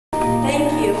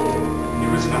thank you.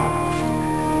 It was not.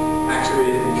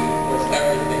 Actually, it was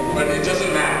everything, but it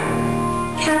doesn't matter.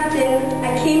 Captain,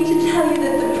 I came to tell you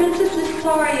that the princess is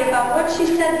sorry about what she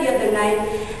said the other night,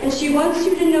 and she wants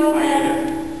you to know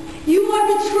that you are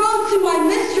betrothed to my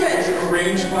mistress. It was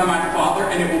arranged by my father,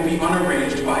 and it will be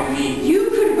unarranged by me. You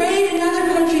could raid another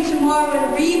country tomorrow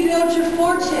and rebuild your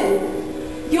fortune.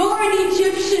 You're an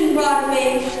Egyptian,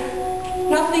 Radames.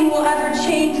 Nothing will ever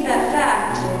change that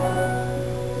fact.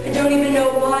 I don't even know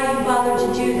why you bothered to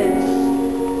do this.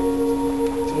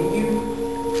 Don't you?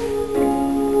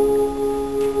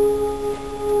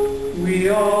 We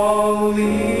all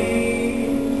lead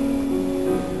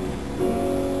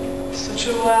such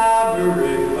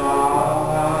elaborate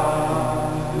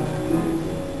lives,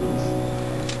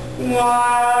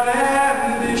 wild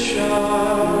ambitions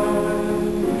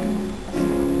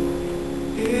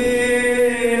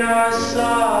in our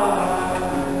sight.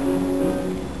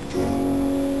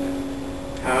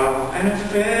 How an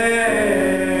affair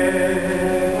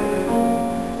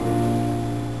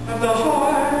of the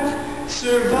heart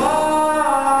survives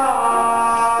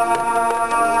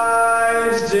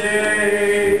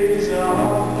days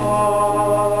apart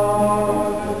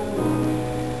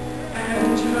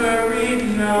and hurried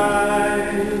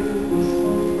nights.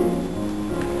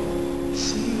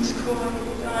 Seems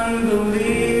quite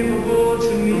unbelievable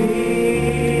to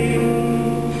me.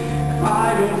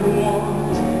 I don't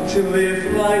want to live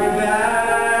like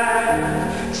that.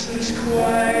 Seems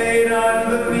quite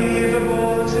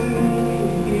unbelievable to me.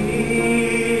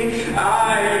 I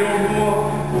don't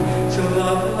want to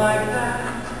love like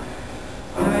that.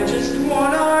 I just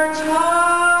want our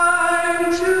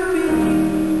time to be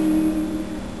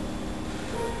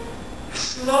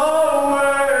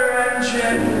slower and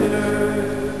gentler,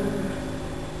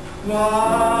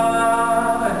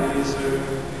 wiser,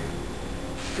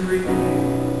 free.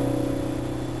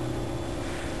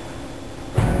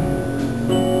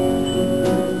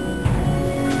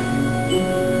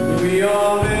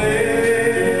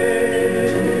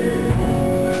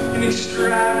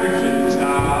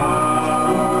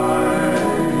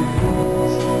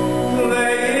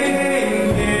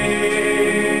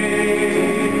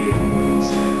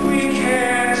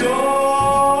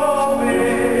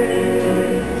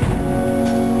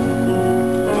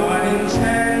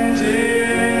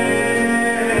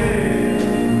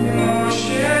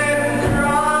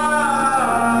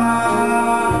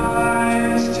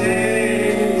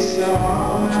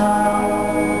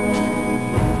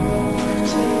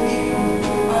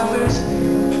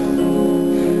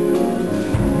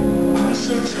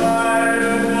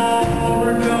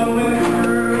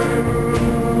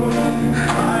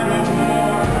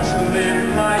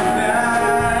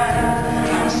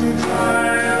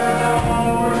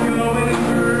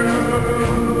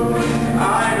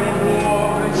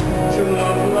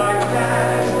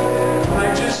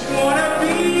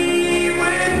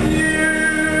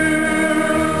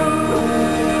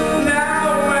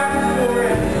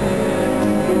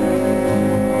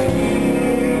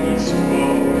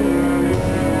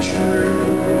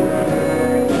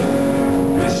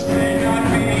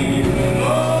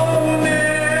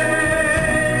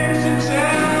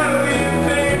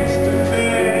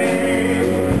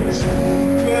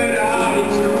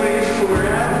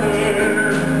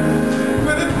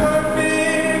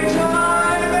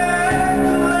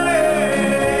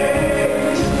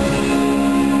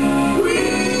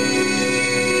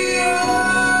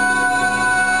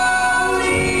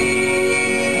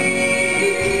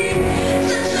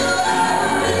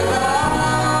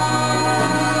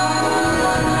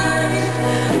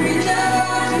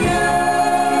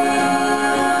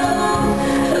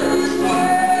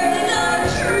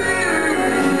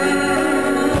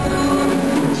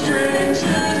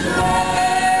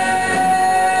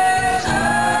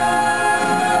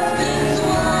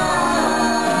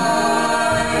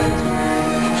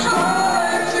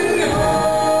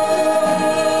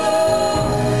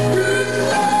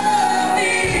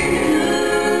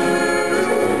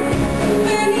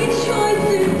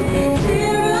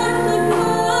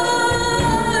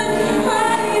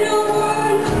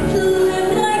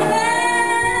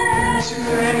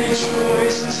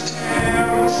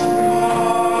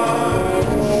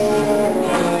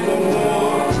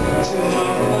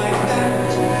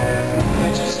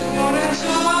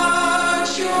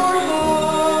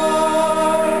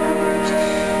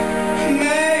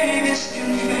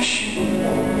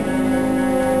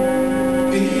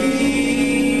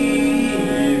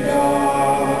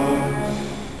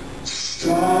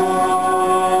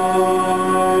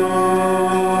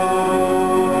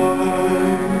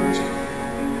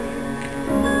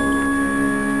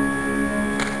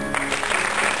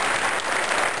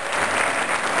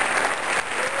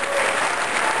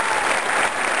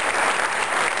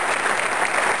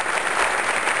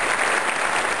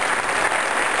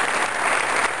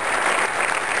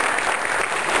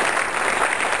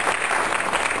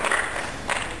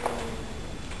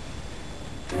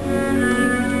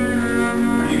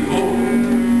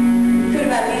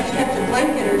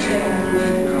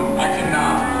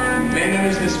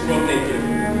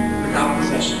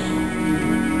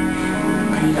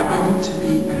 Aida, I want to be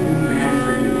a new man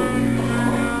for you.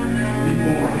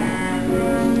 Reborn.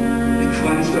 And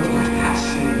cleansed of our past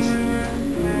sins.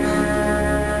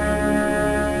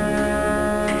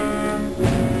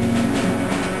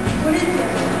 What is it?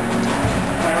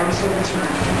 My armies have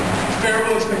returned. Pharaoh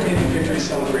will expect me at the victory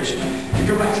celebration. We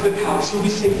go back to the palace. You'll be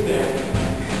safe there.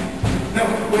 No,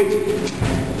 wait.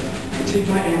 Take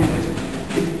my amulet.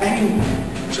 If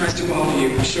anyone tries to bother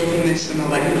you, show them this and they'll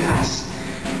let you pass.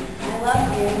 I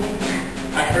love you.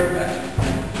 I heard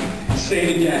that. Say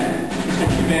it again. I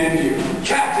command you.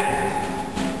 Captain!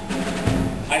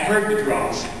 I heard the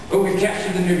drums, but we've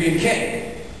captured the Nubian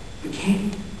king. The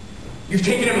king? You've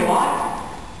taken him alive?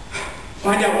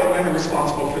 Find out what men are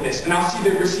responsible for this, and I'll see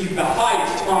they receive the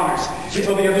highest honors. You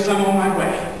tell the others I'm on my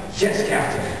way. Yes,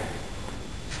 Captain.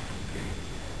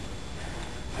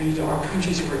 Aida, our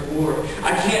countries are at war.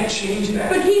 I can't change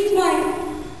that. But he's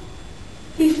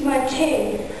my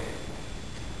king.